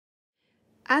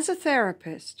As a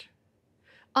therapist,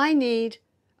 I need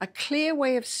a clear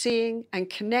way of seeing and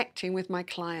connecting with my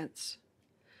clients,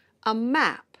 a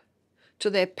map to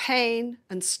their pain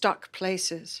and stuck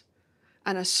places,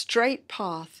 and a straight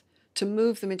path to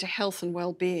move them into health and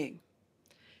well-being.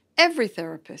 Every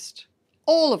therapist,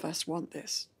 all of us want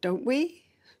this, don't we?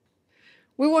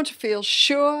 We want to feel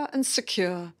sure and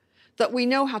secure that we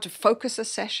know how to focus a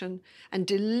session and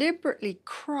deliberately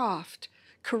craft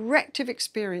corrective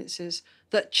experiences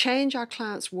that change our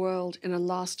client's world in a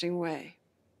lasting way.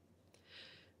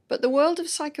 But the world of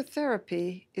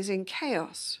psychotherapy is in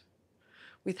chaos,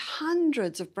 with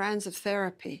hundreds of brands of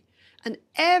therapy, an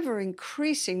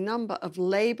ever-increasing number of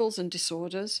labels and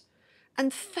disorders,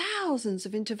 and thousands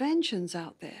of interventions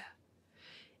out there.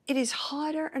 It is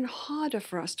harder and harder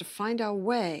for us to find our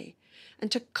way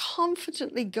and to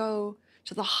confidently go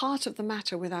to the heart of the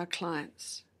matter with our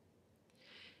clients.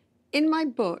 In my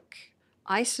book,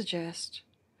 I suggest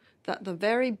that the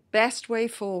very best way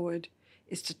forward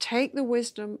is to take the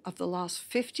wisdom of the last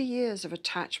 50 years of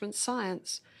attachment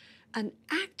science and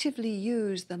actively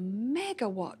use the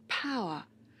megawatt power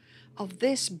of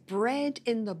this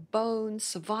bred-in-the-bone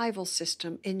survival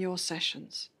system in your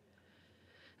sessions.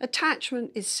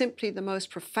 Attachment is simply the most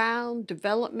profound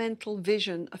developmental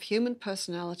vision of human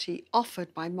personality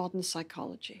offered by modern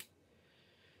psychology.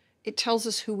 It tells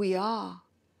us who we are,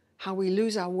 how we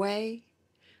lose our way,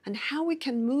 and how we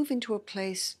can move into a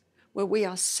place where we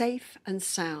are safe and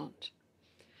sound.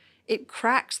 It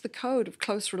cracks the code of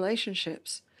close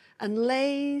relationships and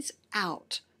lays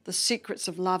out the secrets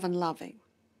of love and loving.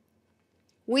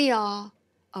 We are,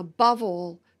 above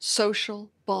all,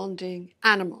 social bonding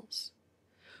animals.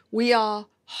 We are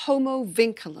homo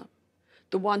vinculum,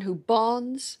 the one who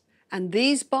bonds, and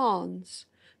these bonds,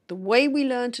 the way we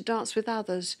learn to dance with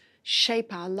others,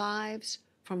 shape our lives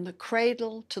from the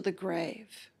cradle to the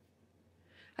grave.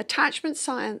 Attachment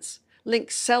science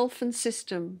links self and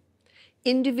system,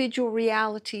 individual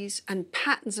realities, and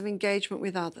patterns of engagement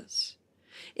with others.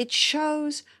 It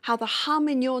shows how the hum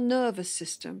in your nervous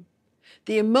system,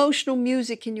 the emotional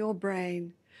music in your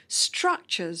brain,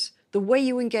 structures the way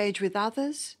you engage with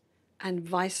others and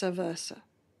vice versa.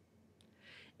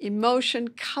 Emotion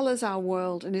colors our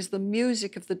world and is the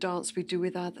music of the dance we do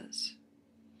with others.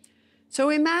 So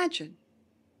imagine,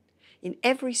 in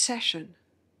every session,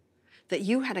 that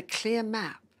you had a clear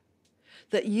map,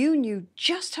 that you knew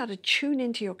just how to tune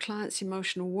into your client's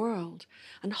emotional world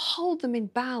and hold them in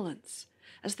balance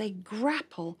as they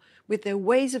grapple with their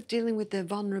ways of dealing with their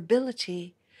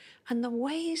vulnerability and the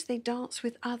ways they dance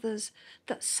with others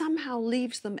that somehow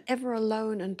leaves them ever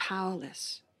alone and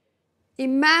powerless.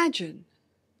 Imagine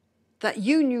that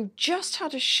you knew just how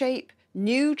to shape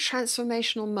new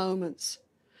transformational moments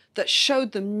that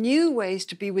showed them new ways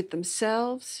to be with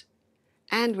themselves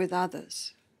and with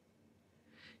others.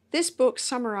 This book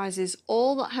summarizes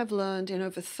all that I've learned in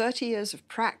over 30 years of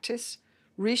practice,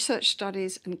 research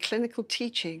studies, and clinical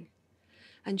teaching,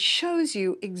 and shows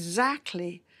you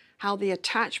exactly how the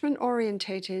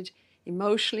attachment-orientated,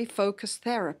 emotionally focused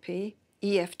therapy,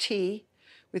 EFT,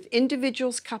 with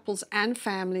individuals, couples, and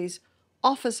families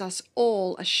offers us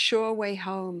all a sure way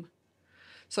home,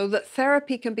 so that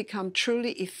therapy can become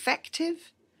truly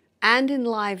effective and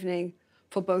enlivening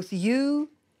for both you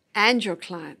and your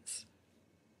clients.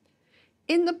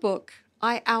 In the book,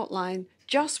 I outline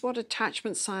just what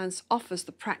attachment science offers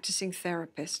the practicing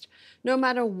therapist, no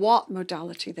matter what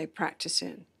modality they practice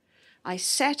in. I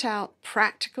set out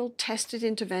practical, tested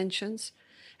interventions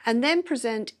and then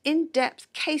present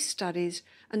in-depth case studies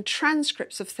and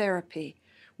transcripts of therapy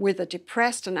with a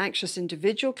depressed and anxious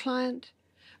individual client,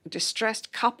 a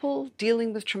distressed couple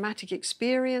dealing with traumatic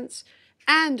experience,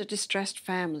 and a distressed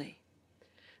family.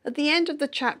 At the end of the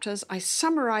chapters, I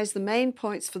summarize the main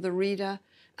points for the reader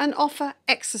and offer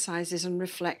exercises and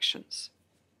reflections.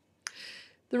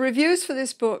 The reviews for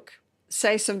this book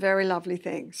say some very lovely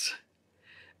things,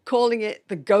 calling it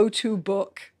the go-to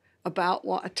book about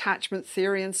what attachment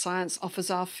theory and science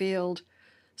offers our field,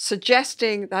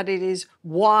 suggesting that it is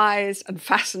wise and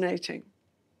fascinating.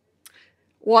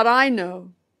 What I know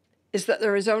is that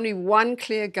there is only one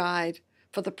clear guide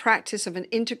for the practice of an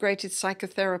integrated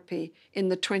psychotherapy in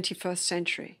the 21st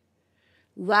century.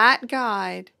 That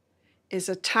guide is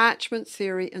attachment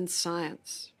theory and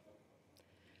science.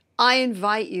 I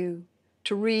invite you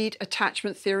to read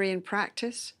Attachment Theory in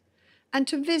Practice and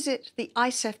to visit the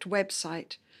ICEFT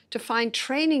website to find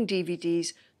training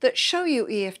DVDs that show you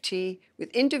EFT with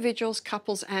individuals,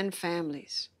 couples, and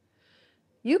families.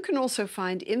 You can also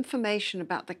find information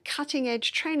about the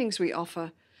cutting-edge trainings we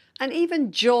offer and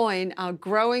even join our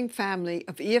growing family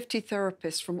of EFT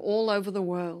therapists from all over the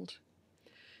world.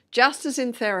 Just as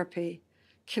in therapy,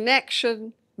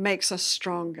 connection makes us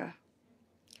stronger.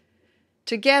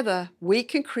 Together, we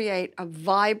can create a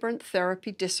vibrant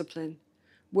therapy discipline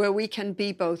where we can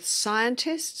be both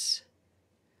scientists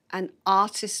and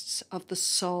artists of the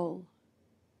soul,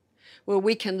 where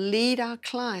we can lead our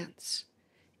clients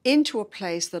into a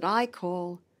place that I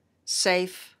call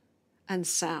safe and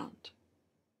sound.